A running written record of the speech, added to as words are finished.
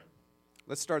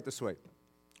Let's start this way.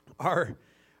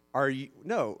 Are you,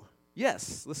 no,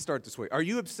 yes, let's start this way. Are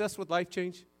you obsessed with life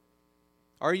change?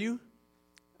 Are you?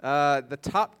 The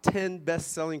top 10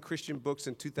 best-selling Christian books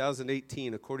in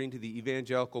 2018, according to the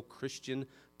Evangelical Christian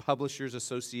Publishers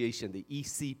Association, the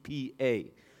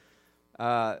ECPA.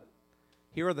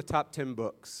 Here are the top 10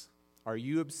 books. Are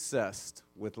you obsessed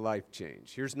with life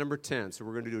change? Here's number 10. So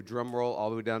we're going to do a drum roll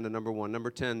all the way down to number 1. Number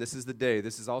 10, This Is the Day.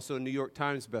 This is also a New York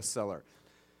Times bestseller.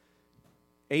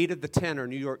 8 of the 10 are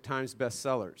New York Times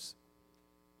bestsellers.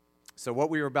 So what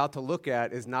we are about to look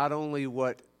at is not only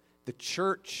what the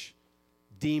church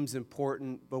deems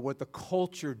important, but what the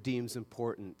culture deems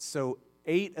important. So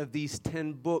 8 of these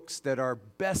 10 books that are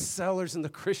bestsellers in the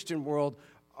Christian world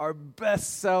are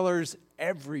bestsellers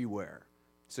everywhere.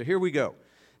 So here we go.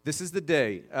 This is the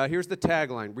day. Here's the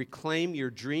tagline. Reclaim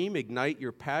your dream, ignite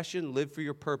your passion, live for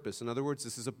your purpose. In other words,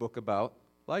 this is a book about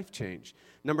life change.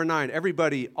 Number 9,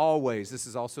 Everybody, Always. This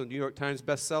is also a New York Times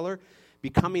bestseller.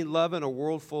 Becoming Love in a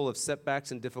World Full of Setbacks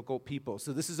and Difficult People.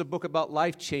 So this is a book about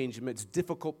life change amidst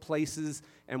difficult places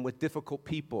and with difficult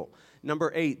people.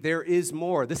 Number 8, There Is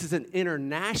More. This is an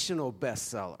international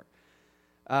bestseller.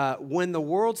 When the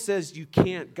world says you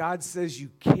can't, God says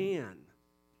you can.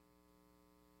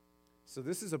 So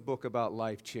this is a book about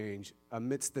life change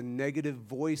amidst the negative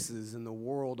voices in the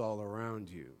world all around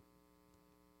you.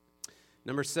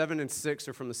 Number 7 and 6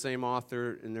 are from the same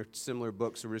author, and they're similar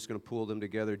books, so we're just going to pool them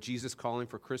together. Jesus Calling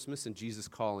for Christmas and Jesus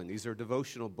Calling. These are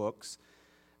devotional books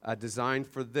designed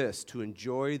for this, to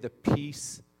enjoy the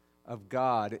peace of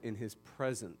God in His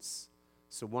presence.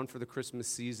 So one for the Christmas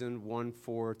season, one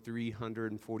for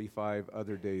 345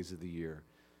 other days of the year.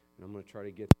 And I'm going to try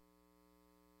to get...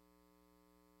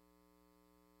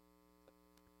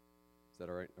 Is that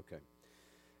all right? Okay.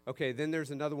 Okay, then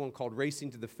there's another one called Racing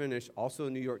to the Finish, also a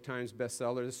New York Times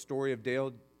bestseller. The story of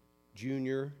Dale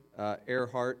Jr.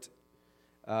 Earhart.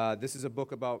 This is a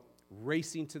book about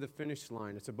racing to the finish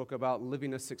line. It's a book about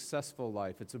living a successful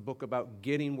life. It's a book about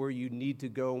getting where you need to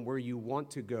go and where you want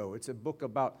to go. It's a book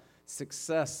about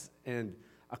success and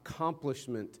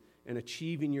accomplishment and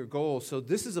achieving your goals. So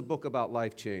this is a book about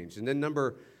life change. And then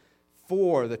number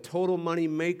 4, The Total Money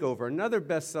Makeover, another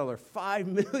bestseller. 5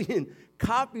 million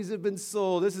copies have been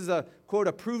sold. This is a, quote,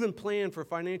 a proven plan for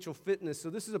financial fitness. So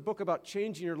this is a book about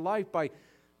changing your life by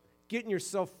getting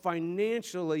yourself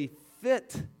financially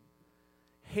fit.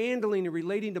 Handling and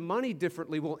relating to money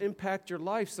differently will impact your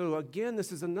life. So again,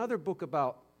 this is another book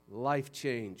about life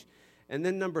change. And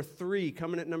then number 3,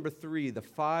 coming at number 3, The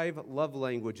 5 Love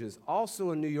Languages,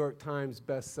 also a New York Times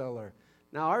bestseller.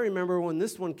 Now, I remember when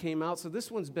this one came out, so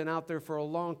this one's been out there for a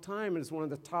long time and is one of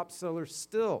the top sellers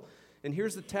still. And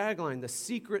here's the tagline, The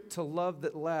Secret to Love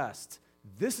That Lasts.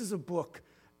 This is a book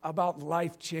about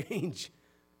life change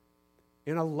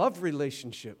in a love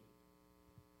relationship.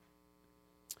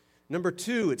 Number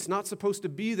 2, It's Not Supposed to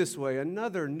Be This Way,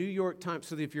 another New York Times.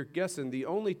 So if you're guessing, the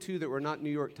only 2 that were not New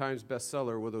York Times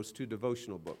bestseller were those 2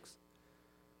 devotional books.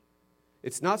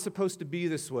 It's Not Supposed to Be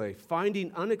This Way,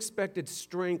 Finding Unexpected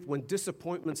Strength When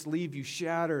Disappointments Leave You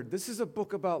Shattered. This is a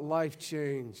book about life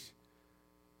change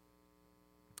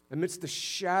amidst the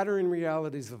shattering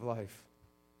realities of life.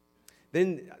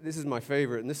 Then, this is my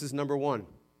favorite, and this is number 1.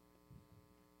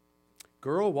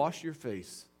 Girl, Wash Your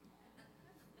Face.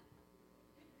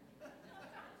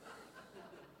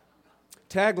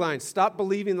 Tagline, Stop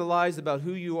believing the lies about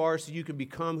who you are so you can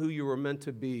become who you were meant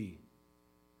to be.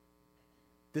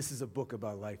 This is a book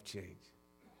about life change.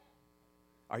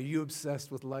 Are you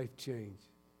obsessed with life change?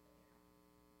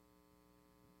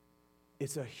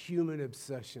 It's a human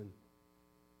obsession.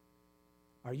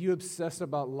 Are you obsessed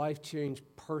about life change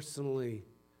personally,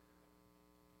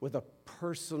 with a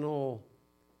personal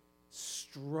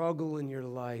struggle in your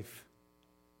life,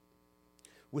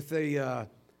 with a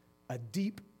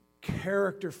deep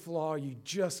character flaw you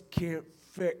just can't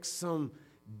fix, some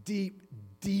deep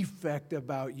defect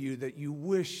about you that you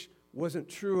wish wasn't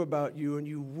true about you and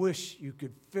you wish you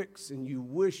could fix and you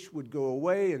wish would go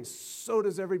away, and so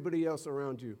does everybody else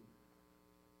around you?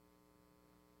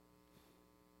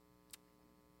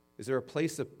 Is there a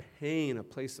place of pain, a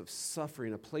place of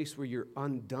suffering, a place where you're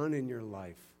undone in your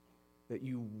life that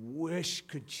you wish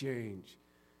could change?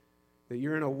 That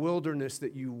you're in a wilderness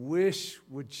that you wish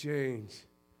would change?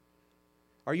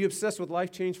 Are you obsessed with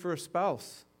life change for a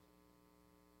spouse,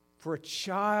 for a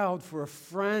child, for a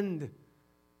friend,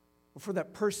 or for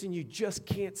that person you just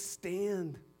can't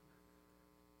stand?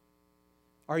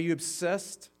 Are you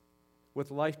obsessed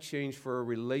with life change for a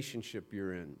relationship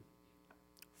you're in,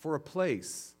 for a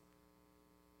place,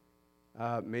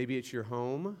 Maybe it's your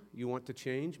home you want to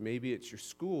change. Maybe it's your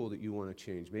school that you want to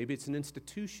change. Maybe it's an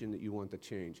institution that you want to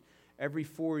change. Every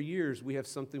 4 years, we have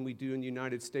something we do in the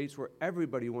United States where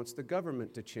everybody wants the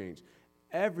government to change.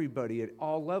 Everybody at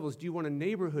all levels. Do you want a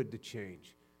neighborhood to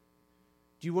change?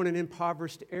 Do you want an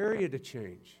impoverished area to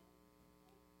change?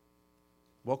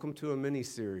 Welcome to a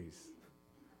mini-series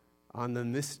on the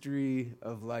mystery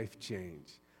of life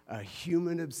change, a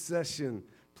human obsession.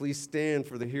 Please stand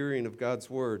for the hearing of God's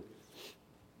word.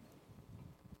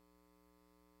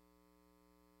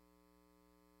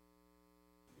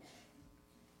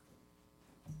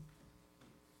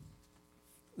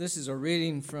 This is a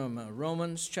reading from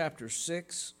Romans chapter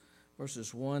 6,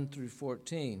 verses 1 through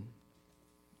 14.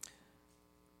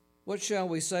 What shall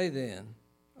we say then?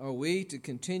 Are we to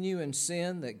continue in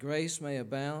sin that grace may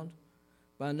abound?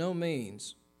 By no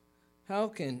means. How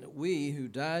can we who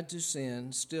died to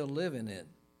sin still live in it?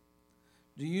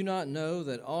 Do you not know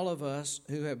that all of us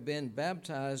who have been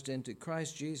baptized into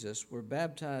Christ Jesus were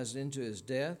baptized into his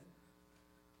death?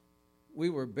 We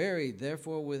were buried,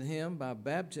 therefore, with him by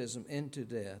baptism into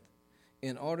death,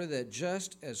 in order that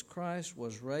just as Christ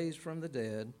was raised from the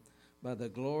dead by the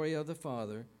glory of the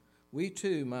Father, we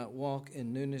too might walk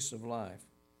in newness of life.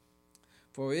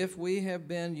 For if we have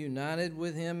been united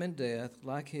with him in death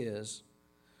like his,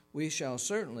 we shall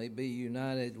certainly be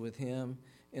united with him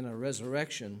in a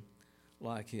resurrection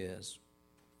like his.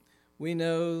 We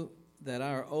know that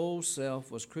our old self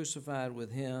was crucified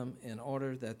with him in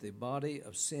order that the body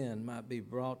of sin might be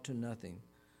brought to nothing,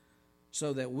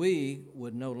 so that we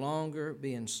would no longer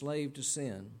be enslaved to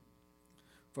sin.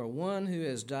 For one who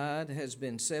has died has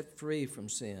been set free from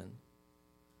sin.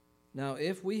 Now,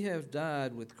 if we have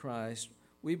died with Christ,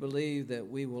 we believe that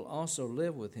we will also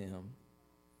live with him.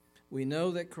 We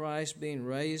know that Christ, being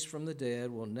raised from the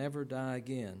dead, will never die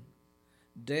again.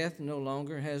 Death no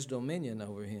longer has dominion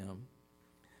over him.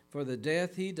 For the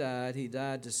death he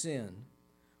died to sin,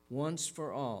 once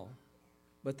for all.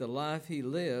 But the life he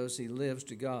lives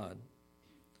to God.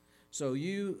 So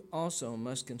you also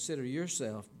must consider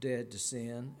yourself dead to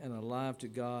sin and alive to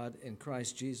God in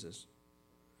Christ Jesus.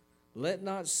 Let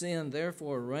not sin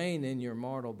therefore reign in your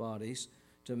mortal bodies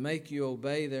to make you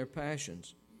obey their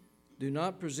passions. Do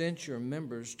not present your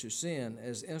members to sin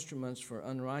as instruments for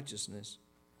unrighteousness,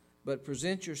 but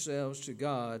present yourselves to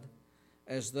God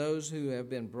as those who have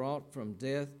been brought from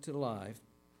death to life,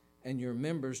 and your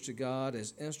members to God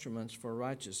as instruments for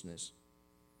righteousness.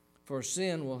 For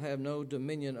sin will have no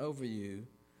dominion over you,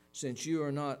 since you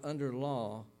are not under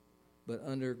law, but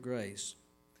under grace.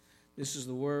 This is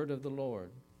the word of the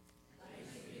Lord.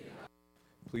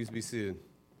 Please be seated.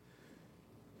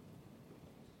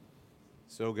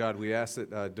 So, God, we ask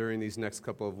that during these next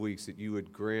couple of weeks that you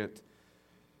would grant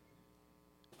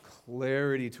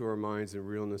clarity to our minds and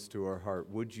realness to our heart.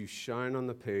 Would you shine on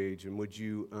the page, and would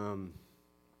you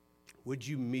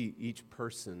meet each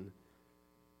person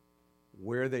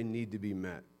where they need to be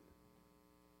met?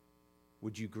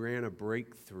 Would you grant a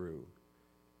breakthrough?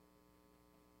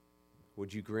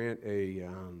 Would you grant a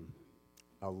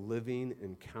living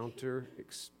encounter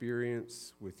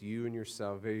experience with you and your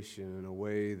salvation in a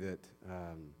way that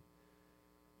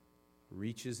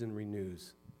reaches and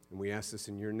renews? And we ask this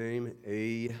in your name,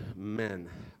 amen.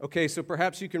 Okay, so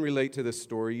perhaps you can relate to this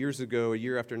story. Years ago, a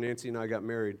year after Nancy and I got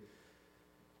married,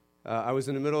 I was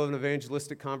in the middle of an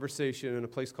evangelistic conversation in a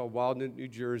place called Wildwood, New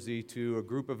Jersey, to a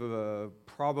group of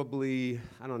probably,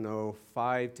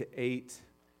 5 to 8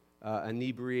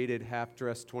 inebriated,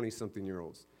 half-dressed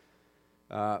 20-something-year-olds.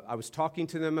 I was talking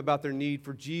to them about their need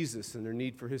for Jesus and their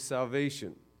need for his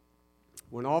salvation.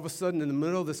 When all of a sudden, in the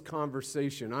middle of this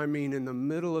conversation,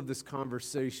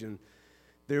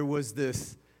 there was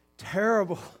this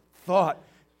terrible thought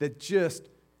that just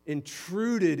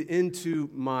intruded into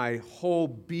my whole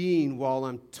being while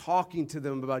I'm talking to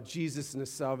them about Jesus and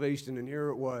his salvation. And here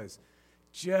it was: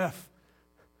 Jeff,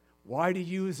 why do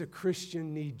you as a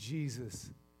Christian need Jesus?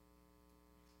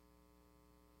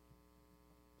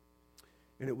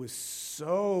 And it was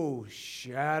so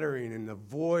shattering, and the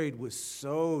void was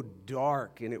so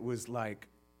dark, and it was like,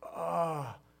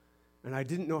 and I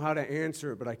didn't know how to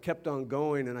answer it, but I kept on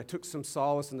going, and I took some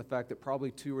solace in the fact that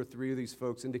probably 2 or 3 of these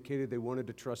folks indicated they wanted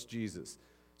to trust Jesus.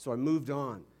 So I moved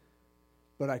on,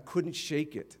 but I couldn't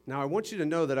shake it. Now, I want you to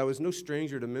know that I was no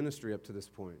stranger to ministry up to this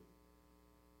point.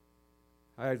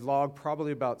 I had logged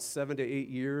probably about 7 to 8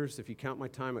 years. If you count my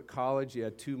time at college, you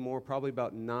had 2 more, probably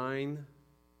about 9,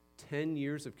 10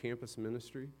 years of campus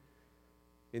ministry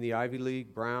in the Ivy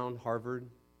League, Brown, Harvard,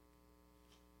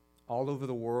 all over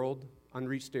the world,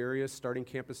 unreached areas, starting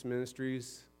campus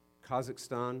ministries,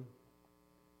 Kazakhstan,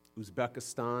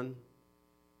 Uzbekistan,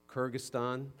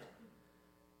 Kyrgyzstan.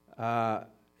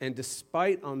 And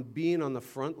despite on being on the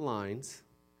front lines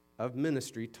of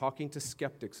ministry, talking to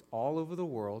skeptics all over the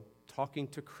world, talking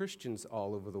to Christians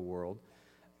all over the world,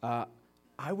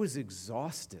 I was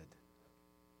exhausted.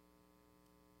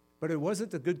 But it wasn't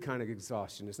the good kind of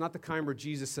exhaustion. It's not the kind where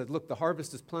Jesus said, look, the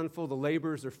harvest is plentiful, the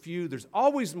laborers are few, there's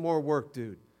always more work,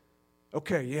 dude.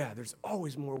 Okay, yeah, there's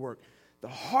always more work. The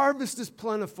harvest is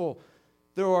plentiful,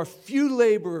 there are few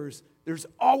laborers, there's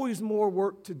always more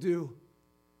work to do.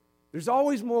 There's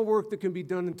always more work that can be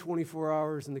done in 24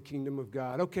 hours in the kingdom of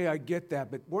God. Okay, I get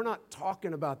that, but we're not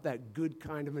talking about that good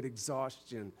kind of an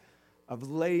exhaustion of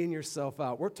laying yourself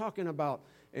out. We're talking about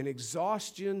an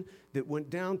exhaustion that went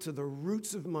down to the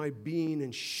roots of my being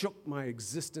and shook my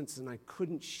existence, and I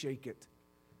couldn't shake it,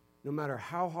 no matter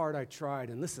how hard I tried.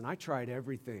 And listen, I tried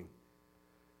everything.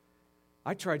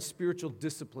 I tried spiritual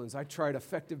disciplines. I tried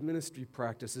effective ministry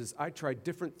practices. I tried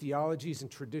different theologies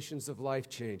and traditions of life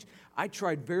change. I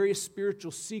tried various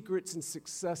spiritual secrets and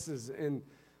successes and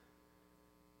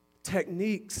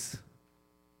techniques.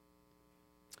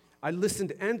 I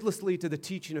listened endlessly to the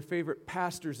teaching of favorite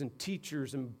pastors and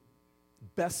teachers and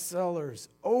bestsellers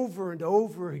over and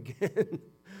over again.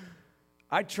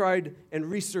 I tried and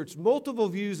researched multiple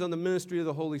views on the ministry of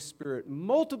the Holy Spirit,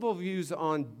 multiple views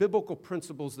on biblical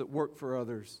principles that work for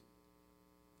others.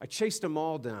 I chased them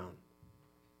all down.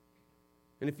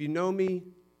 And if you know me,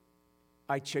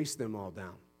 I chased them all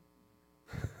down.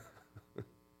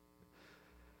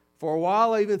 For a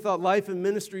while, I even thought life and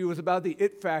ministry was about the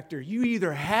it factor. You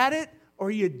either had it or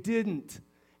you didn't.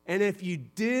 And if you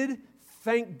did,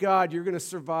 thank God you're going to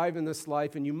survive in this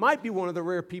life, and you might be one of the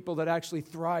rare people that actually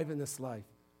thrive in this life.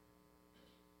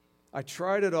 I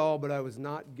tried it all, but I was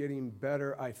not getting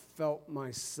better. I felt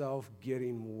myself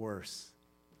getting worse.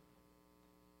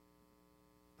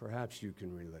 Perhaps you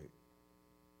can relate.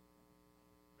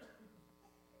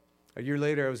 A year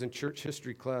later, I was in church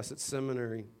history class at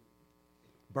seminary,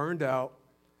 burned out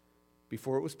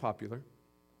before it was popular,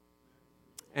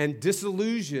 and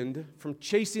disillusioned from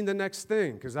chasing the next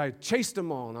thing, because I chased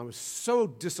them all, and I was so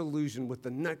disillusioned with the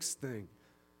next thing.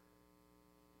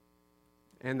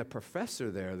 And the professor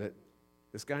there,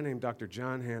 this guy named Dr.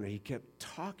 John Hanna, he kept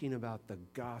talking about the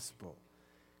gospel.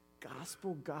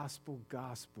 Gospel, gospel,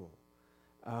 gospel.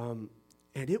 And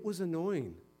it was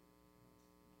annoying.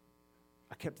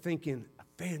 I kept thinking,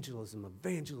 evangelism,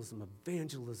 evangelism,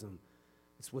 evangelism.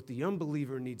 It's what the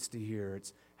unbeliever needs to hear.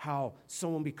 It's how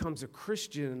someone becomes a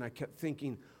Christian. And I kept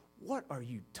thinking, what are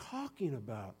you talking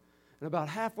about? And about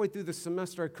halfway through the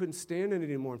semester, I couldn't stand it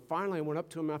anymore. And finally, I went up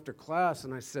to him after class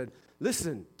and I said,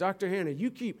 listen, Dr. Hanna,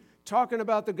 you keep talking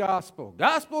about the gospel.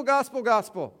 Gospel, gospel,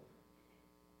 gospel.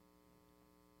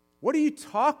 What are you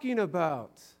talking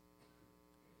about?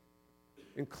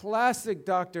 In classic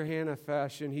Dr. Hanna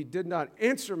fashion, he did not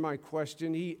answer my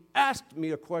question. He asked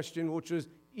me a question, which was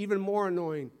even more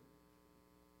annoying.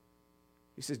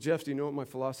 He said, Jeff, do you know what my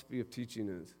philosophy of teaching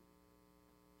is?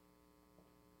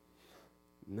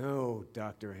 No,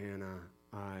 Dr. Hanna,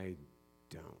 I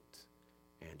don't.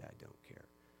 And I don't care.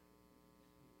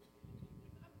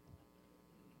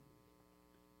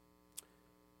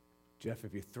 Jeff,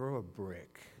 if you throw a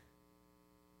brick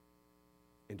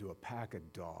into a pack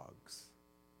of dogs,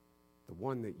 the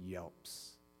one that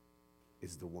yelps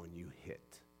is the one you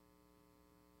hit.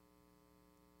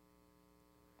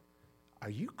 Are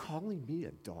you calling me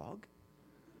a dog?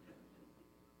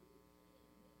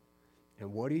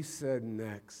 And what he said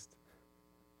next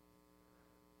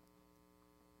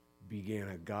began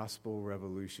a gospel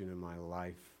revolution in my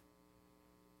life,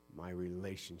 my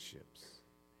relationships,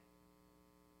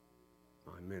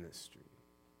 my ministry.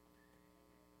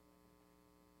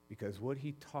 Because what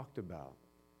he talked about,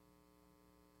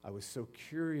 I was so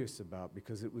curious about,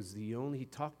 because it was the only, he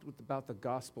talked about the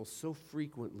gospel so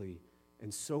frequently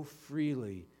and so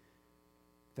freely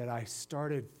that I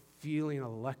started feeling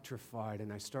electrified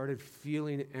and I started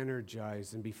feeling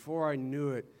energized. And before I knew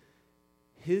it,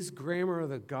 his grammar of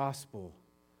the gospel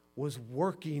was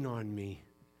working on me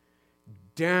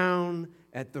down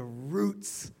at the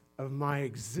roots of my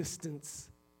existence,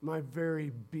 my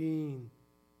very being.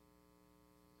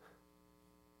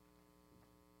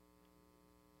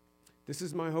 This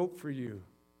is my hope for you.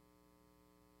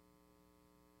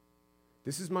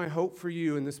 This is my hope for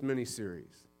you in this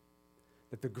mini-series,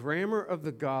 that the grammar of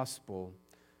the gospel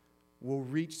will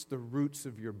reach the roots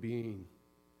of your being.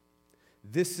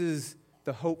 This is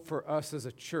the hope for us as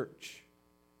a church,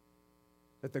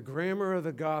 that the grammar of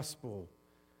the gospel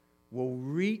will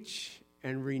reach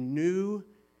and renew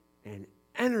and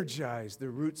energize the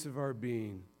roots of our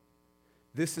being.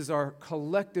 This is our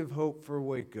collective hope for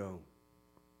Waco,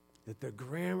 that the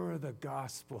grammar of the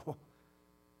gospel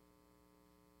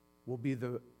will be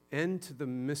the end to the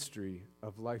mystery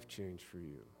of life change for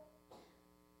you.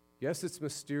 Yes, it's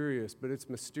mysterious, but it's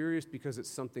mysterious because it's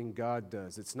something God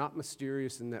does. It's not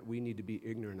mysterious in that we need to be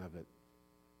ignorant of it.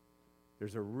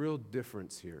 There's a real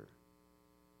difference here.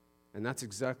 And that's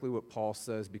exactly what Paul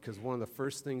says, because one of the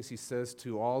first things he says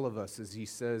to all of us is he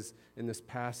says in this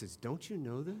passage, don't you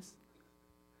know this?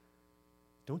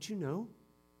 Don't you know?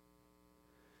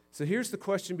 So here's the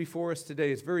question before us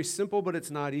today. It's very simple, but it's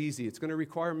not easy. It's going to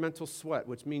require mental sweat,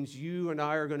 which means you and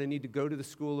I are going to need to go to the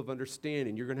school of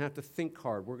understanding. You're going to have to think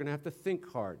hard. We're going to have to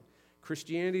think hard.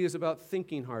 Christianity is about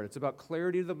thinking hard. It's about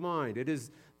clarity of the mind. It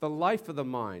is the life of the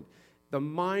mind. The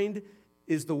mind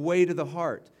is the way to the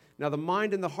heart. Now, the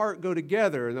mind and the heart go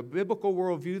together. In the biblical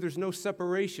worldview, there's no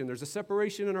separation. There's a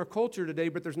separation in our culture today,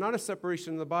 but there's not a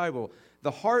separation in the Bible.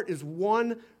 The heart is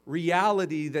one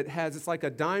reality that has, it's like a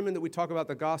diamond that we talk about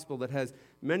the gospel that has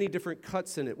many different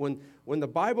cuts in it. When the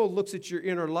Bible looks at your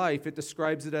inner life, it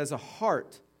describes it as a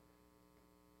heart.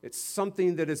 It's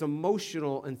something that is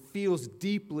emotional and feels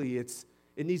deeply. It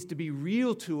needs to be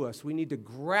real to us. We need to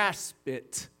grasp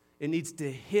it. It needs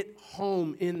to hit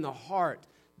home in the heart.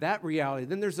 That reality.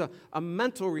 Then there's a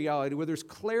mental reality where there's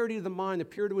clarity of the mind. The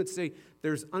Puritan would say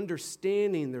there's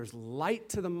understanding, there's light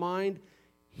to the mind,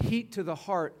 heat to the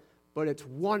heart, but it's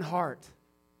one heart.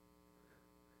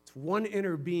 It's one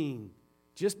inner being,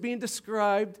 just being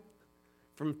described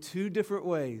from two different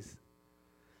ways.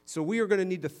 So we are going to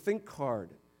need to think hard.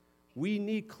 We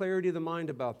need clarity of the mind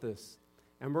about this,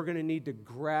 and we're going to need to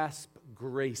grasp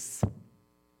grace.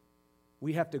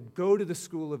 We have to go to the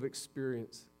school of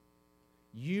experience.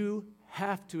 You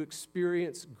have to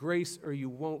experience grace or you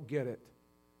won't get it.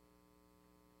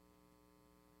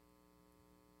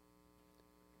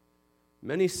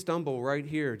 Many stumble right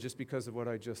here just because of what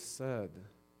I just said.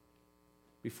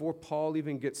 Before Paul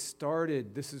even gets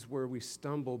started, this is where we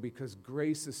stumble because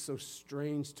grace is so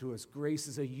strange to us. Grace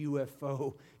is a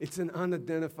UFO. It's an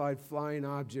unidentified flying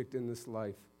object in this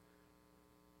life.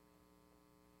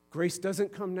 Grace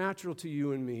doesn't come natural to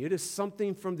you and me. It is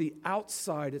something from the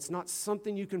outside. It's not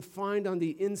something you can find on the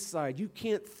inside. You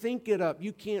can't think it up.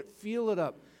 You can't feel it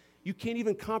up. You can't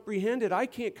even comprehend it. I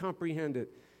can't comprehend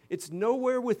it. It's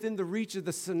nowhere within the reach of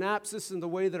the synapses and the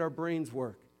way that our brains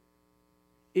work.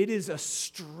 It is a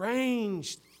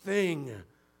strange thing,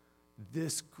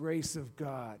 this grace of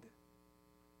God.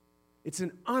 It's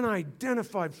an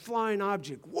unidentified flying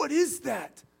object. What is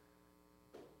that?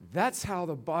 That's how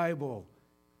the Bible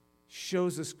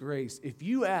shows us grace. If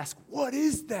you ask, what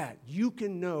is that? You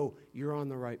can know you're on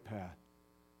the right path.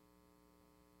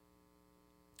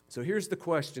 So here's the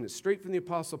question. It's straight from the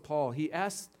Apostle Paul. He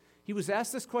was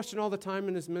asked this question all the time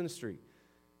in his ministry.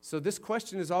 So this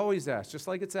question is always asked, just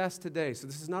like it's asked today. So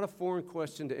this is not a foreign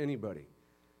question to anybody.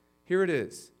 Here it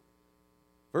is.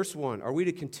 Verse 1, are we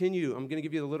to continue? I'm going to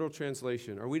give you the literal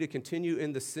translation. Are we to continue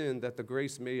in the sin that the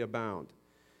grace may abound?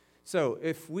 So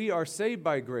if we are saved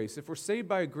by grace, if we're saved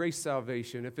by a grace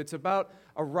salvation, if it's about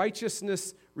a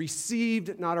righteousness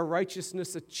received, not a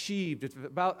righteousness achieved, if it's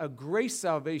about a grace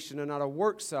salvation and not a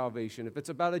work salvation, if it's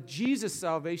about a Jesus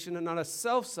salvation and not a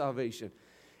self-salvation,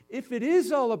 if it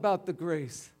is all about the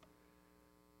grace,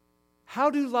 how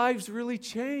do lives really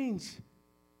change?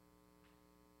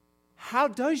 How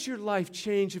does your life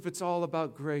change if it's all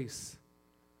about grace?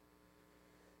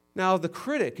 Now, the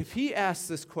critic, if he asks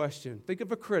this question, think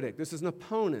of a critic. This is an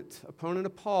opponent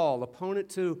of Paul, opponent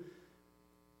to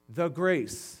the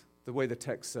grace, the way the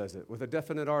text says it, with a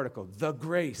definite article, the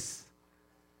grace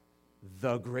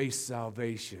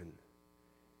salvation,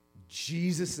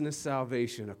 Jesus and his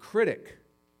salvation. A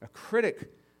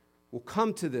critic will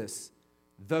come to this,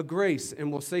 the grace,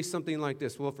 and will say something like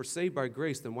this, well, if we're saved by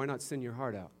grace, then why not sin your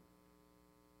heart out?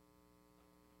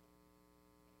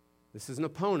 This is an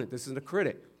opponent. This is a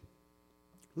critic.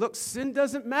 Look, sin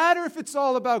doesn't matter if it's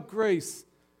all about grace.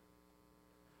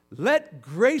 Let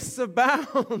grace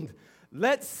abound.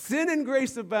 Let sin and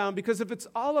grace abound, because if it's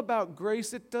all about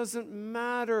grace, it doesn't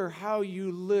matter how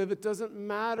you live. It doesn't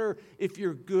matter if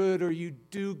you're good or you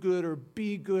do good or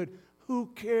be good. Who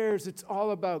cares? It's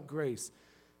all about grace.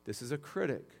 This is a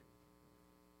critic.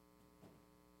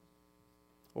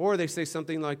 Or they say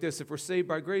something like this, if we're saved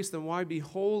by grace, then why be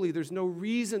holy? There's no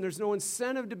reason, there's no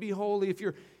incentive to be holy.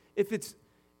 If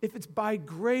it's by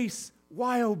grace,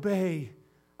 why obey?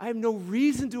 I have no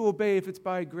reason to obey if it's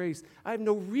by grace. I have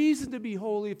no reason to be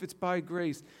holy if it's by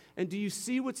grace. And do you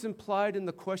see what's implied in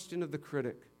the question of the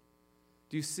critic?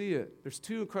 Do you see it? There's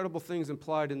two incredible things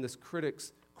implied in this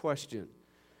critic's question.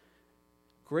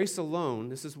 Grace alone,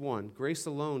 this is one, grace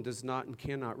alone does not and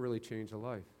cannot really change a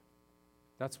life.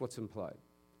 That's what's implied.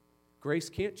 Grace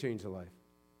can't change a life.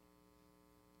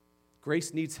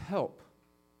 Grace needs help.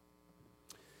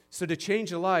 So to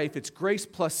change a life, it's grace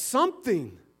plus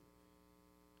something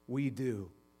we do.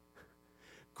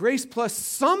 Grace plus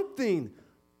something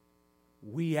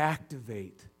we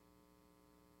activate.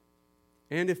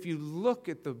 And if you look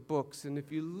at the books and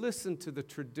if you listen to the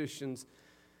traditions,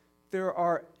 there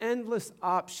are endless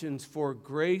options for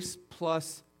grace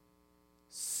plus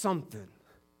something.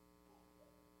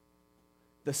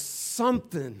 The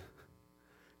something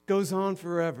goes on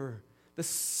forever. The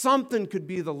something could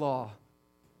be the law.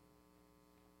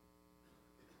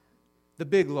 The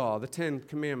big law, the 10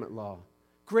 Commandment law.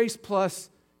 Grace plus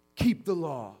keep the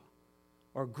law.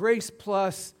 Or grace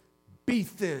plus be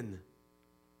thin.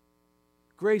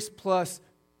 Grace plus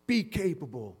be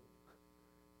capable.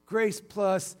 Grace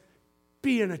plus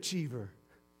be an achiever.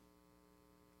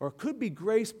 Or it could be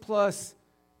grace plus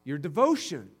your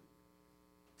devotion,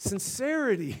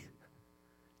 sincerity,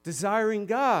 desiring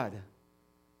God.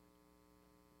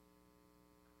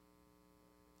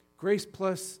 Grace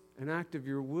plus an act of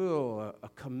your will, a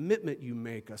commitment you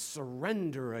make, a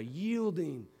surrender, a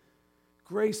yielding.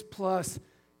 Grace plus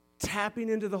tapping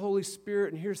into the Holy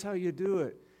Spirit, and here's how you do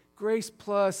it. Grace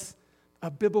plus a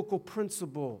biblical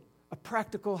principle, a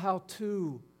practical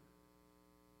how-to.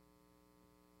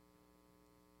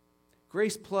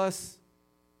 Grace plus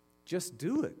just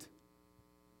do it.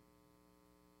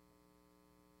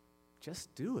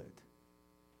 Just do it.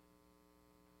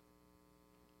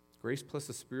 Grace plus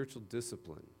a spiritual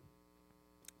discipline.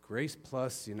 Grace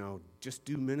plus, just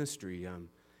do ministry.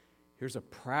 Here's a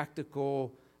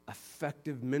practical,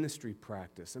 effective ministry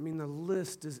practice. I mean, the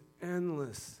list is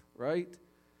endless, right?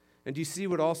 And do you see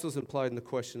what also is implied in the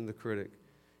question of the critic?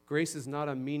 Grace is not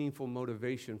a meaningful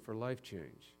motivation for life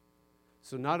change.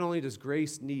 So not only does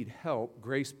grace need help,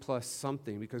 grace plus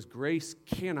something, because grace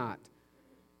cannot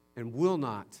and will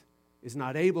not, is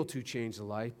not able to change the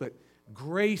life, but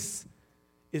grace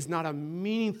is not a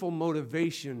meaningful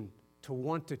motivation to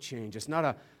want to change. It's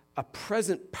not a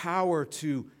present power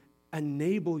to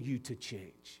enable you to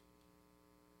change.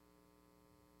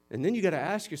 And then you got to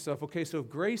ask yourself, okay, so if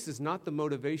grace is not the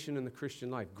motivation in the Christian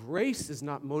life, grace is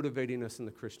not motivating us in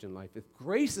the Christian life, if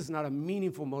grace is not a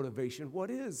meaningful motivation,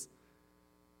 what is?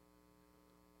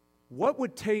 What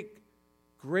would take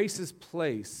grace's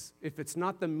place if it's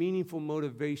not the meaningful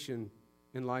motivation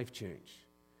in life change?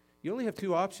 You only have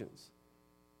two options: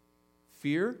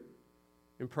 fear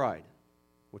and pride,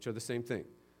 which are the same thing.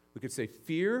 We could say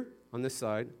fear on this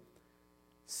side,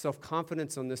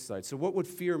 self-confidence on this side. So what would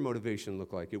fear motivation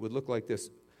look like? It would look like this: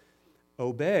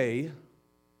 obey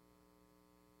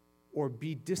or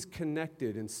be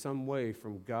disconnected in some way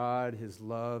from God, His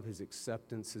love, His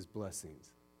acceptance, His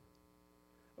blessings.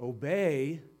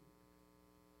 Obey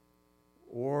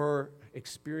or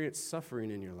experience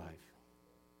suffering in your life.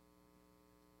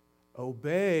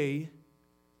 Obey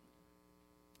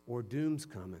or doom's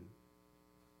coming.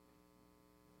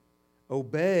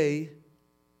 Obey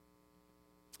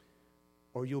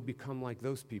or you'll become like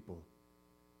those people.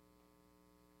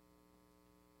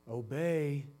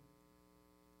 Obey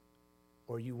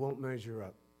or you won't measure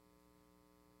up.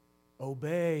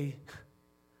 Obey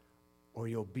or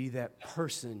you'll be that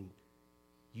person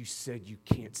you said you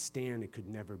can't stand and could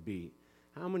never be.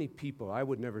 How many people, I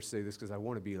would never say this because I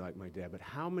want to be like my dad, but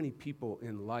how many people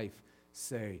in life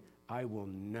say, I will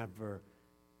never,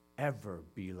 ever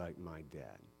be like my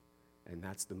dad? And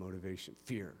that's the motivation,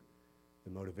 fear,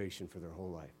 the motivation for their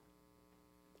whole life,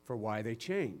 for why they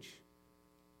change,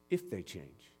 if they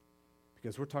change.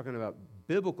 Because we're talking about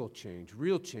biblical change,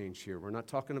 real change here. We're not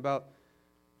talking about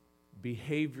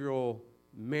behavioral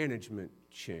management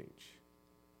change.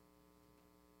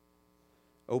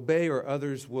 Obey or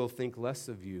others will think less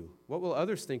of you. What will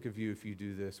others think of you if you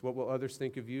do this? What will others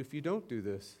think of you if you don't do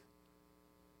this?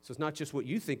 So it's not just what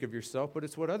you think of yourself, but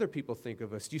it's what other people think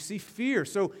of us. Do you see fear?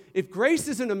 So if grace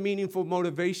isn't a meaningful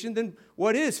motivation, then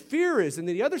what is? Fear is. And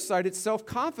the other side, it's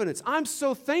self-confidence. I'm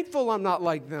so thankful I'm not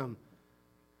like them.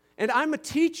 And I'm a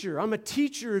teacher. I'm a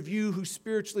teacher of you who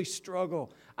spiritually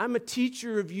struggle. I'm a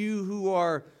teacher of you who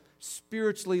are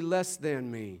spiritually less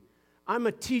than me. I'm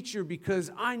a teacher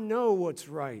because I know what's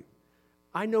right.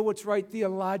 I know what's right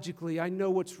theologically. I know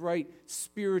what's right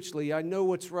spiritually. I know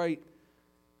what's right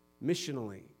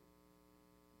missionally.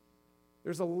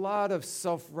 There's a lot of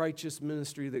self-righteous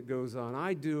ministry that goes on.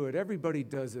 I do it. Everybody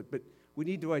does it. But we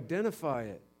need to identify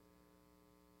it.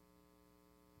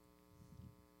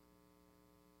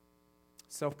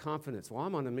 Self-confidence. Well,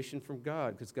 I'm on a mission from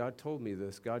God because God told me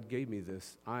this. God gave me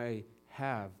this. I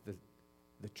have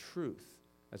the truth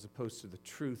as opposed to the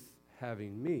truth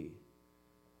having me.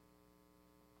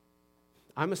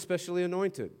 I'm especially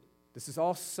anointed. This is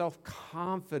all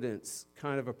self-confidence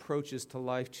kind of approaches to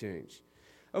life change.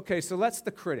 Okay, so that's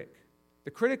the critic.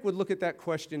 The critic would look at that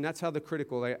question. That's how the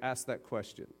critic will ask that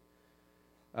question.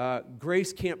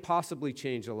 Grace can't possibly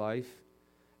change a life.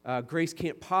 Grace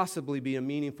can't possibly be a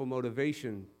meaningful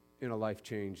motivation in a life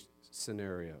change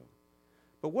scenario.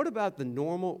 But what about the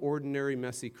normal, ordinary,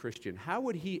 messy Christian? How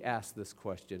would he ask this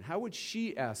question? How would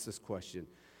she ask this question?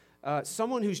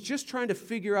 Someone who's just trying to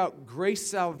figure out grace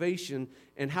salvation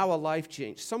and how a life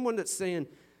change. Someone that's saying,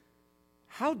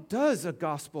 how does a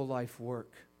gospel life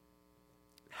work?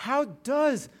 How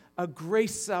does a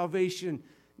grace salvation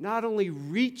not only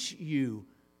reach you,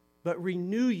 but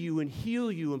renew you and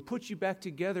heal you and put you back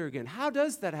together again? How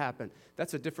does that happen?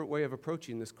 That's a different way of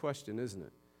approaching this question, isn't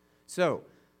it? So,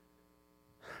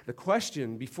 the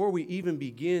question before we even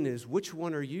begin is, which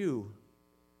one are you?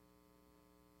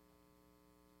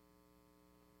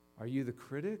 Are you the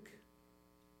critic?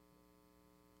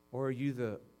 Or are you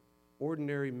the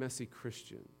ordinary, messy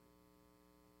Christian?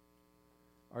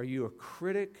 Are you a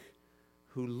critic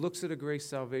who looks at a grace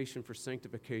salvation for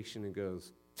sanctification and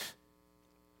goes,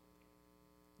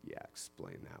 yeah,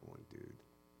 explain that one, dude?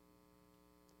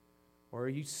 Or are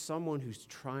you someone who's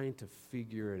trying to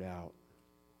figure it out?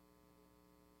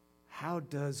 How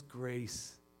does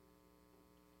grace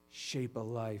shape a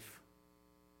life?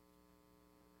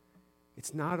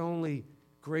 It's not only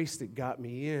grace that got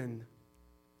me in.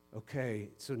 Okay,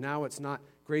 so now it's not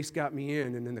grace got me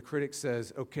in, and then the critic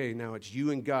says, okay, now it's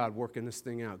you and God working this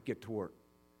thing out. Get to work.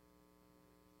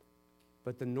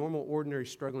 But the normal, ordinary,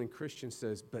 struggling Christian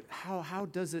says, but how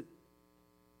does it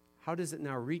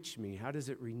now reach me? How does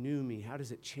it renew me? How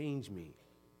does it change me?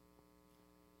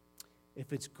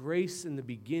 If it's grace in the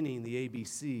beginning, the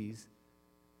ABCs,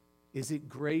 is it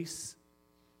grace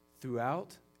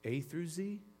throughout, A through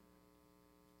Z?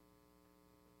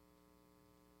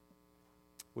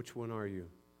 Which one are you?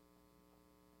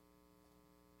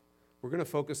 We're going to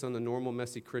focus on the normal,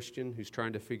 messy Christian who's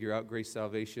trying to figure out grace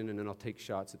salvation, and then I'll take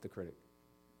shots at the critic.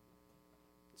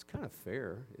 It's kind of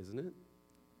fair, isn't it?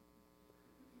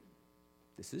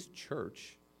 This is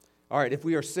church. All right, if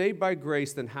we are saved by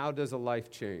grace, then how does a life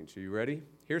change? Are you ready?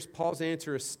 Here's Paul's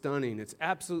answer is stunning. It's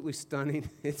absolutely stunning.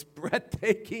 It's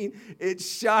breathtaking. It's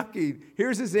shocking.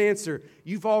 Here's his answer.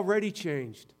 You've already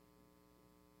changed.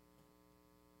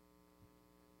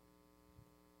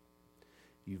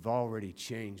 You've already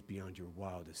changed beyond your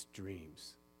wildest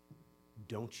dreams.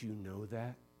 Don't you know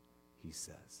that? He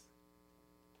says.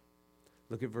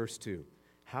 Look at verse 2.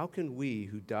 How can we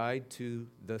who died to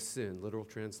the sin, literal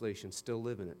translation, still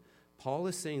live in it? Paul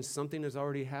is saying something has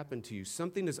already happened to you.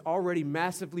 Something has already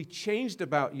massively changed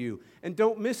about you. And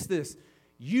don't miss this.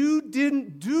 You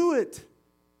didn't do it.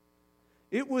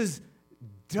 It was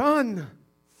done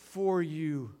for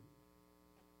you.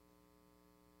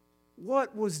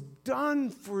 What was done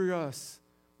for us?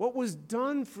 What was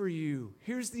done for you?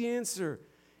 Here's the answer.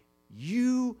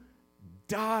 You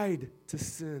died to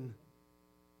sin.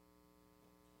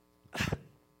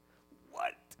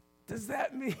 What does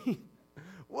that mean?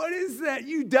 What is that?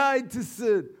 You died to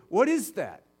sin. What is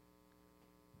that?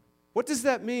 What does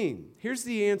that mean? Here's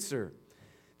the answer.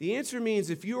 The answer means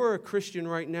if you are a Christian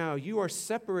right now, you are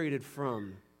separated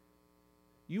from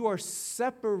the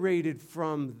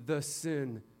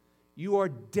sin. You are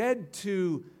dead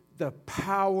to the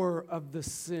power of the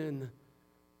sin.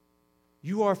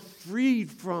 You are freed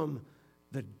from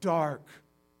the dark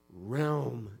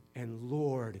realm and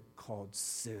Lord called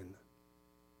sin.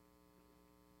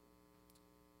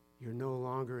 You're no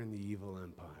longer in the evil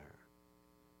empire.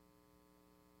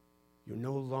 You're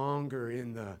no longer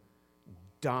in the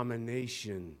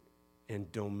domination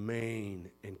and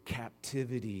domain and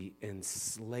captivity and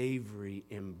slavery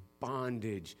and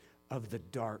bondage of the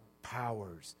dark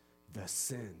powers, the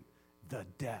sin, the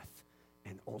death,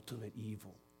 and ultimate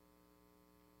evil.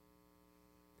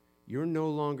 You're no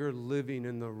longer living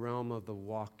in the realm of the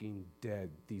walking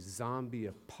dead. The zombie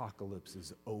apocalypse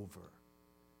is over.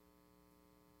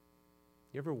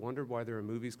 You ever wondered why there are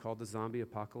movies called The Zombie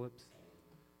Apocalypse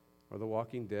or The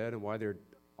Walking Dead, and why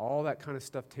all that kind of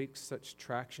stuff takes such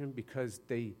traction? Because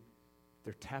they're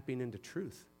tapping into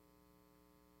truth.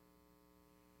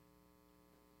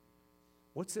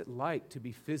 What's it like to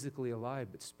be physically alive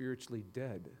but spiritually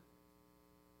dead?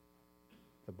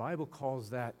 The Bible calls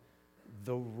that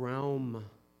the realm,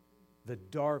 the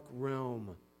dark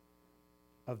realm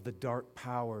of the dark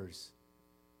powers,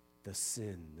 the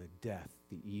sin, the death,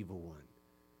 the evil one.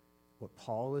 What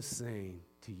Paul is saying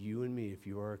to you and me, if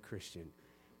you are a Christian,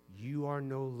 you are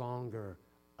no longer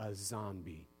a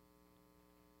zombie.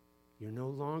 You're no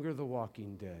longer the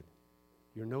walking dead.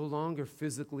 You're no longer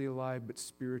physically alive but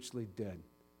spiritually dead.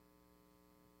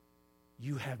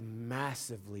 you have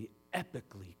massively,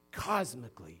 epically,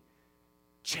 cosmically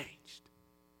changed.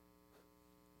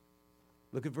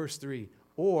 Look at verse 3.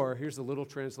 Or, here's a little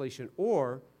translation,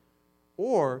 or,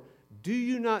 do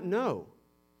you not know?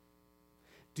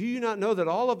 Do you not know that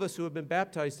all of us who have been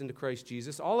baptized into Christ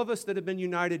Jesus, all of us that have been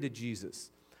united to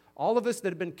Jesus, all of us that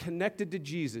have been connected to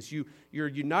Jesus, you're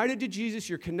united to Jesus,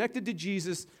 you're connected to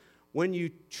Jesus when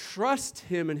you trust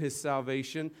him in his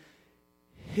salvation,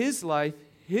 his life,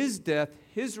 his death,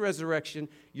 his resurrection,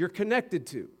 you're connected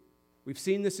to. We've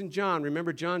seen this in John.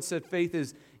 Remember, John said faith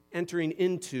is entering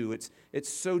into. It's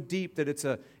so deep that it's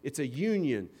a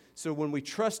union. So when we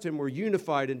trust him, we're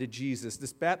unified into Jesus.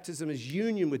 This baptism is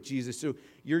union with Jesus. So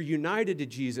you're united to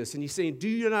Jesus. And he's saying, do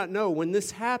you not know when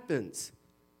this happens?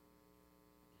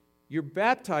 You're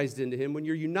baptized into him. When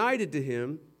you're united to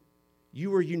him,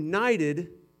 you are united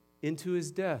into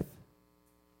his death.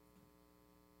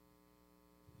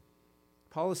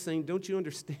 Paul is saying, don't you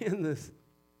understand this?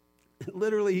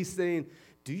 Literally, he's saying,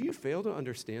 do you fail to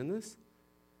understand this?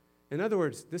 In other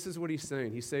words, this is what he's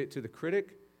saying. He says it to the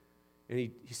critic, and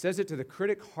he says it to the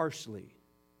critic harshly.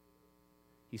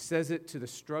 He says it to the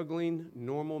struggling,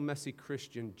 normal, messy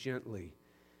Christian gently.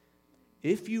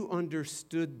 If you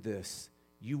understood this,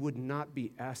 you would not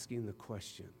be asking the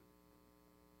question.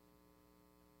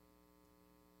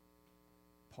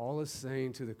 Paul is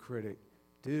saying to the critic,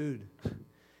 dude,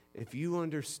 if you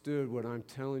understood what I'm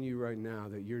telling you right now,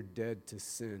 that you're dead to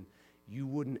sin, you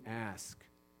wouldn't ask,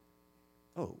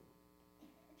 oh,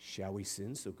 shall we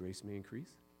sin so grace may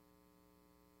increase?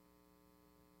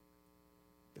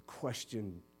 The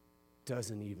question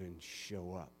doesn't even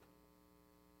show up.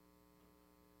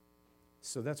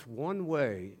 So that's one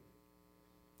way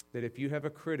that if you have a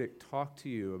critic talk to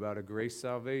you about a grace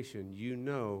salvation, you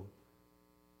know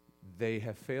they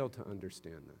have failed to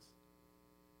understand this.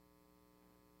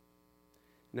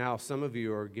 Now, some of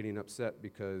you are getting upset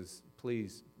because,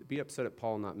 please, be upset at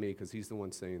Paul, not me, because he's the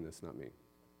one saying this, not me.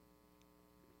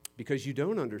 Because you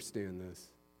don't understand this.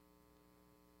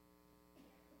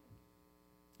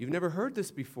 You've never heard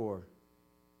this before.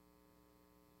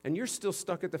 And you're still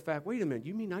stuck at the fact, wait a minute,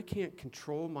 you mean I can't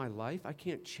control my life? I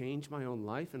can't change my own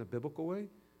life in a biblical way?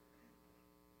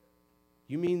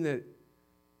 You mean that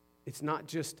it's not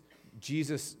just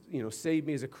Jesus, saved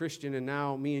me as a Christian and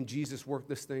now me and Jesus work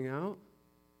this thing out?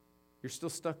 You're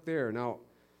still stuck there. Now,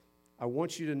 I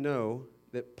want you to know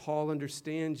that Paul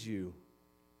understands you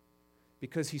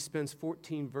because he spends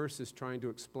 14 verses trying to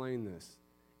explain this.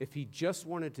 If he just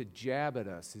wanted to jab at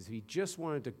us, if he just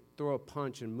wanted to throw a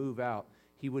punch and move out,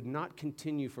 he would not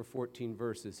continue for 14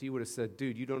 verses. He would have said,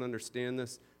 dude, you don't understand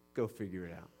this? Go figure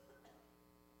it out.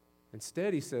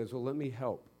 Instead, he says, well, let me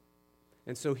help.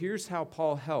 And so here's how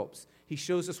Paul helps. He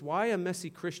shows us why a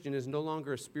messy Christian is no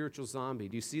longer a spiritual zombie.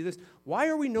 Do you see this? Why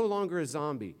are we no longer a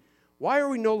zombie? Why are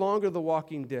we no longer the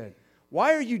walking dead?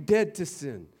 Why are you dead to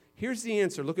sin? Here's the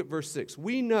answer. Look at verse 6.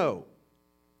 We know.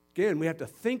 Again, we have to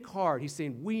think hard. He's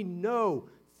saying, we know.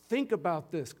 Think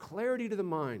about this. Clarity to the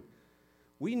mind.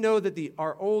 We know that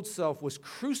our old self was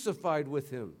crucified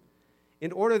with him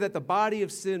in order that the body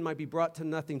of sin might be brought to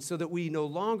nothing so that we no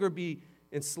longer be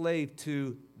enslaved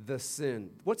to the sin.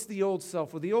 What's the old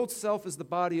self? Well, the old self is the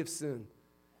body of sin.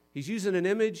 He's using an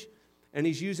image, and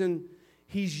he's using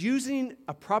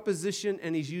a proposition,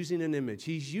 and he's using an image.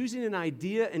 He's using an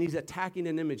idea, and he's attacking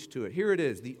an image to it. Here it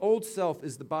is. The old self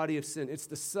is the body of sin. It's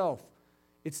the self.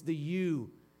 It's the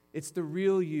you. It's the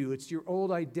real you. It's your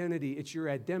old identity. It's your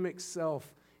Adamic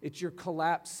self. It's your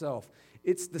collapsed self.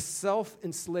 It's the self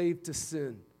enslaved to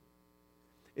sin.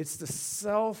 It's the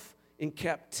self in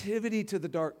captivity to the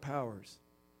dark powers.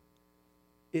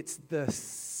 It's the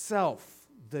self,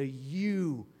 the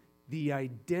you, the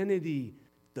identity,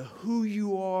 the who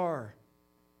you are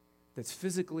that's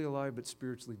physically alive but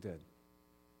spiritually dead.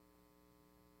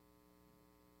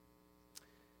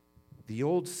 The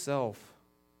old self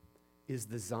is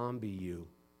the zombie you.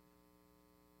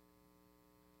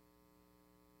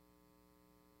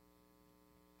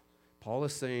 Paul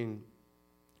is saying,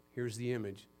 here's the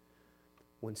image.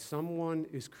 When someone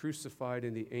is crucified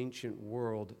in the ancient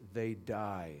world, they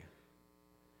die.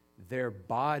 Their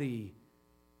body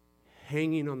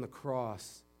hanging on the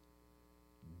cross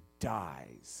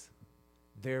dies.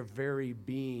 Their very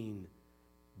being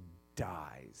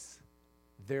dies.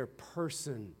 Their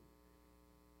person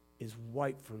is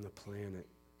wiped from the planet.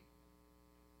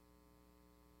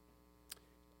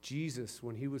 Jesus,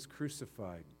 when he was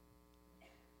crucified,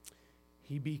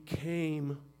 he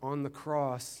became on the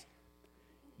cross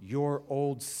your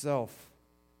old self.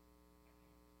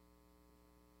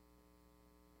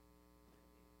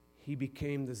 He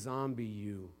became the zombie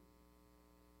you.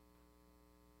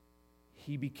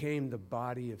 He became the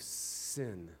body of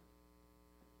sin.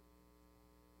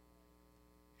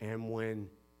 And when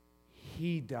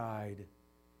he died,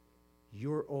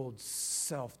 your old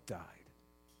self died.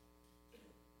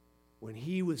 When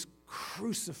he was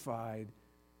crucified,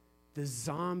 the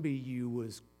zombie you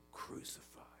was crucified.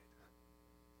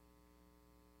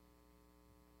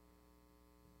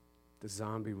 The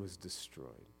zombie was destroyed.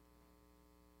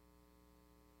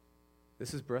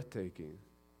 This is breathtaking.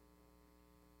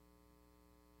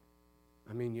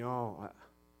 I mean, y'all,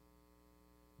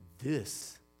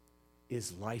 this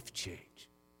is life change.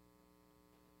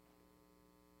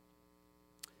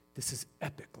 This is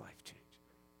epic life change.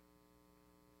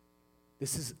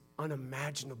 This is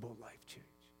unimaginable life change.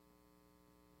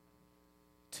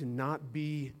 To not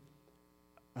be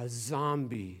a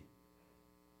zombie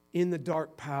in the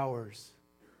dark powers,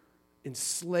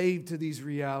 enslaved to these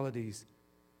realities,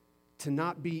 to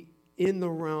not be in the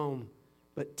realm,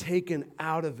 but taken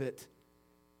out of it,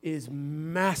 is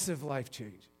massive life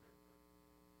change.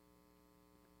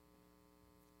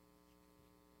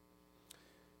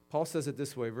 Paul says it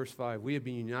this way, verse 5, we have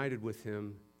been united with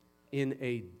him in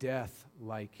a death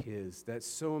like his. That's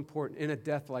so important. In a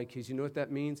death like his. You know what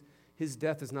that means? His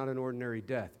death is not an ordinary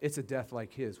death. It's a death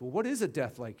like his. Well, what is a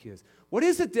death like his? What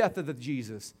is the death of the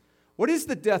Jesus? What is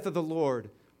the death of the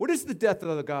Lord? What is the death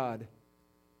of the God?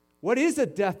 What is a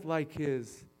death like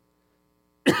his?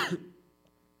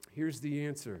 Here's the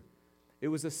answer. It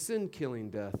was a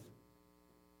sin-killing death.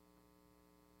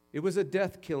 It was a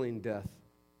death-killing death.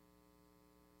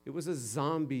 It was a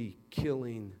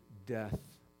zombie-killing death.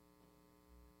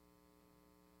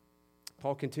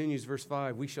 Paul continues, verse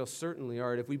 5, we shall certainly, all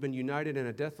right, if we've been united in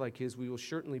a death like his, we will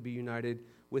certainly be united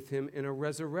with him in a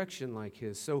resurrection like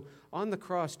his. So on the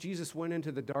cross, Jesus went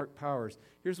into the dark powers.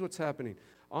 Here's what's happening.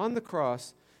 On the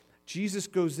cross, Jesus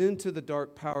goes into the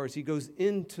dark powers. He goes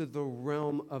into the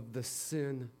realm of the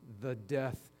sin, the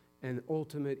death, and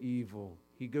ultimate evil.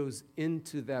 He goes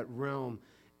into that realm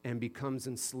and becomes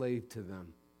enslaved to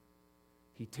them.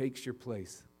 He takes your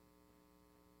place.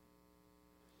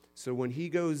 So when he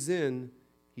goes in,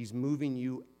 he's moving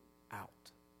you out.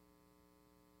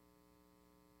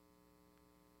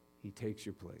 He takes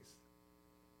your place.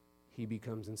 He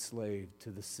becomes enslaved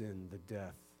to the sin, the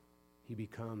death. He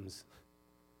becomes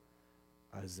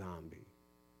a zombie.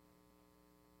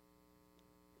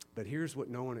 But here's what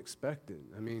no one expected.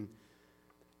 I mean,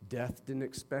 death didn't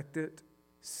expect it.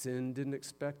 Sin didn't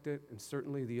expect it, and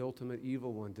certainly the ultimate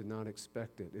evil one did not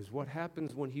expect it. Is what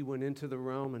happens when he went into the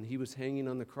realm and he was hanging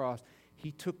on the cross.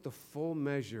 He took the full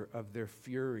measure of their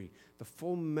fury, the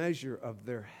full measure of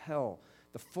their hell,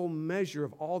 the full measure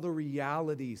of all the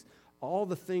realities, all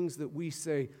the things that we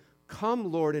say,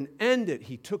 come, Lord, and end it.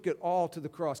 He took it all to the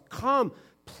cross. Come,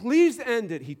 please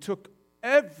end it. He took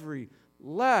every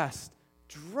last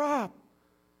drop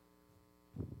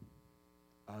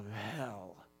of hell.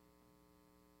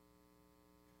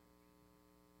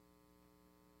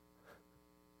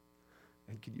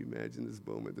 And can you imagine this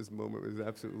moment? This moment was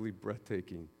absolutely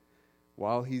breathtaking.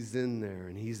 While he's in there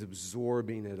and he's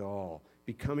absorbing it all,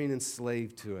 becoming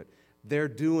enslaved to it, they're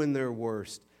doing their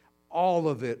worst. All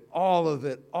of it, all of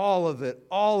it, all of it,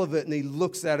 all of it. And he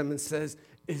looks at him and says,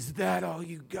 is that all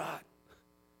you got?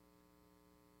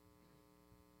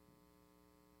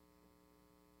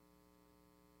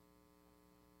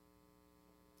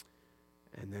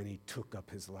 And then he took up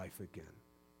his life again.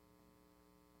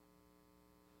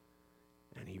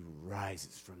 And he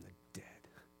rises from the dead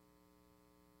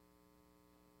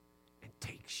and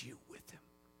takes you with him.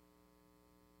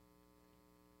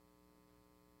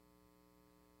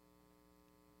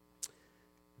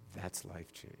 That's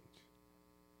life change.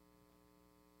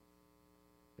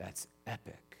 That's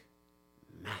epic,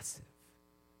 massive,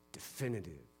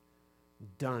 definitive,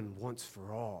 done once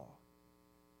for all,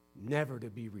 never to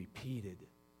be repeated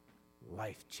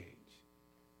life change.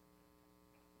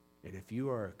 And if you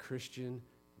are a Christian,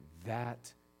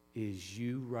 that is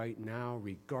you right now,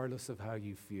 regardless of how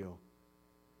you feel,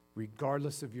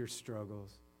 regardless of your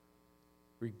struggles,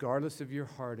 regardless of your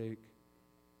heartache,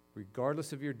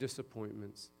 regardless of your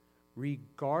disappointments,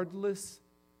 regardless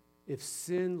if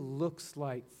sin looks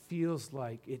like, feels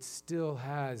like, it still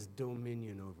has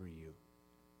dominion over you.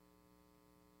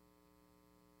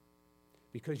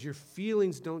 Because your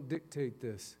feelings don't dictate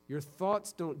this. Your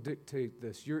thoughts don't dictate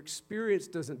this. Your experience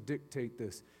doesn't dictate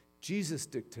this. Jesus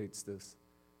dictates this.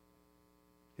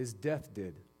 His death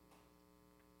did.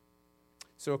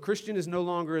 So a Christian is no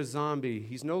longer a zombie.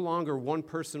 He's no longer one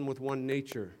person with one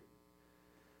nature.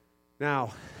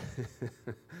 Now,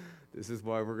 this is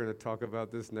why we're going to talk about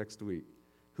this next week.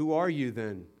 Who are you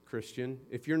then, Christian?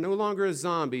 If you're no longer a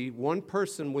zombie, one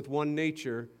person with one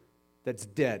nature that's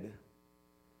dead,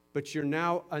 but you're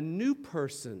now a new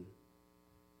person.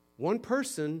 One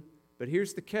person, but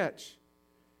here's the catch.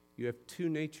 You have two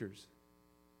natures.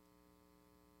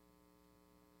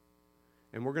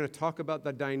 And we're going to talk about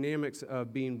the dynamics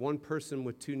of being one person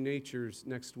with two natures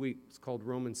next week. It's called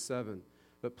Romans 7.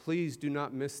 But please do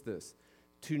not miss this.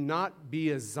 To not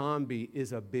be a zombie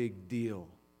is a big deal.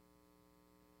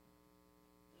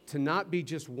 To not be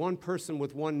just one person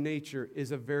with one nature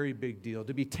is a very big deal.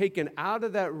 To be taken out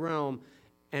of that realm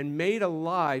and made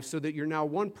alive so that you're now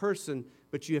one person,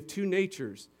 but you have two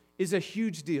natures, is a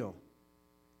huge deal.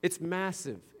 It's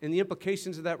massive. And the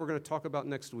implications of that we're going to talk about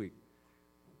next week.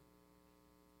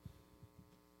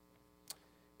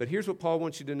 But here's what Paul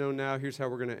wants you to know now. Here's how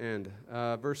we're going to end.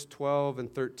 Verse 12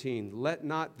 and 13. Let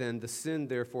not then the sin,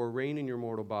 therefore, reign in your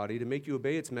mortal body to make you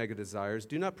obey its mega desires.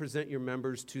 Do not present your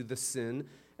members to the sin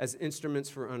as instruments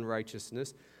for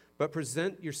unrighteousness, but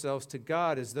present yourselves to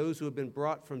God as those who have been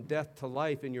brought from death to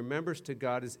life, and your members to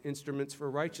God as instruments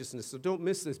for righteousness. So don't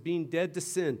miss this. Being dead to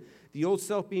sin, the old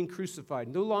self being crucified,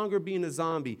 no longer being a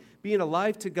zombie, being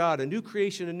alive to God, a new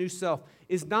creation, a new self,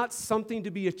 is not something to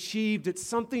be achieved. It's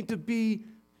something to be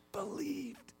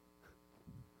believed.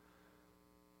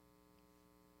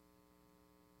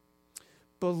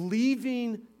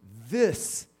 Believing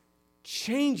this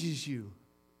changes you.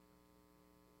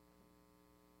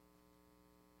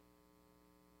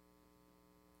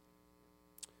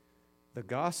 The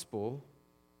gospel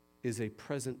is a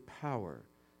present power.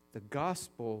 The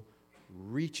gospel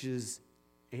reaches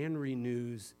and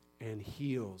renews and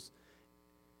heals.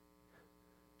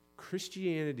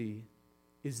 Christianity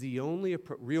is the only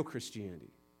real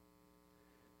Christianity.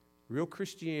 Real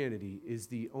Christianity is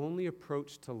the only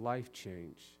approach to life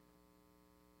change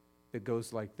that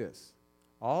goes like this.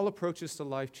 All approaches to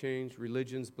life change,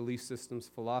 religions, belief systems,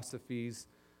 philosophies,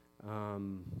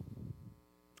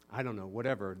 I don't know,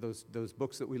 whatever, those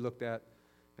books that we looked at,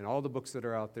 and all the books that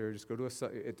are out there, just go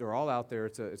to they're all out there.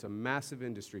 It's a massive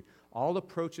industry. All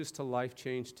approaches to life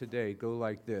change today go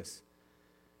like this.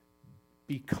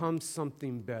 Become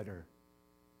something better.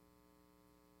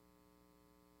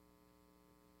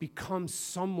 Become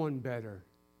someone better.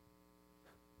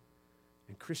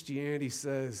 And Christianity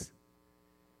says,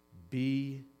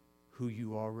 be who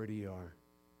you already are.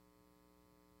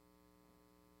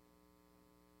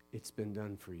 It's been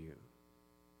done for you.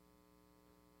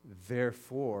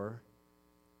 Therefore,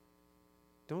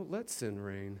 don't let sin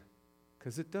reign,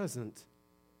 because it doesn't.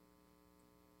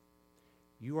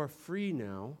 You are free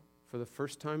now, for the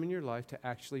first time in your life, to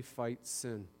actually fight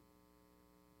sin.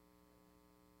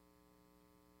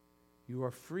 You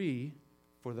are free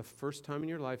for the first time in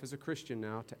your life as a Christian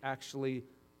now to actually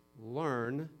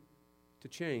learn to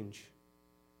change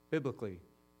biblically,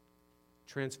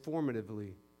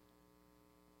 transformatively.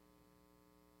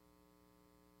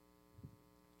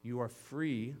 You are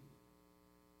free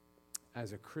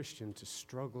as a Christian to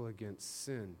struggle against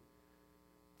sin.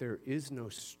 There is no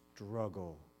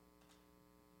struggle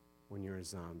when you're a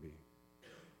zombie.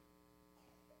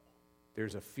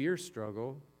 There's a fear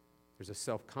struggle, there's a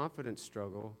self-confidence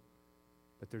struggle,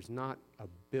 but there's not a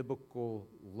biblical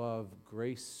love,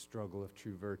 grace struggle of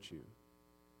true virtue.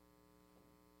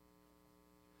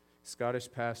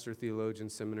 Scottish pastor, theologian,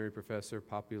 seminary professor,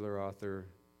 popular author,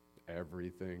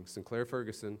 everything, Sinclair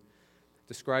Ferguson,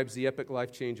 describes the epic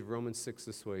life change of Romans 6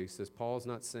 this way. He says, Paul's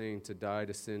not saying to die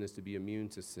to sin is to be immune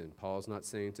to sin. Paul's not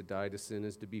saying to die to sin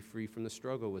is to be free from the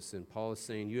struggle with sin. Paul is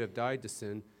saying you have died to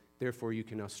sin, therefore you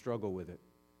can now struggle with it.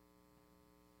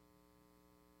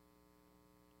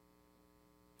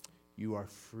 You are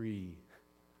free.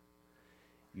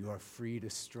 You are free to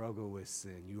struggle with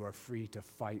sin. You are free to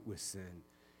fight with sin.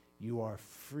 You are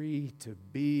free to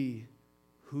be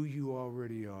who you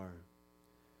already are.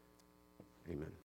 Amen.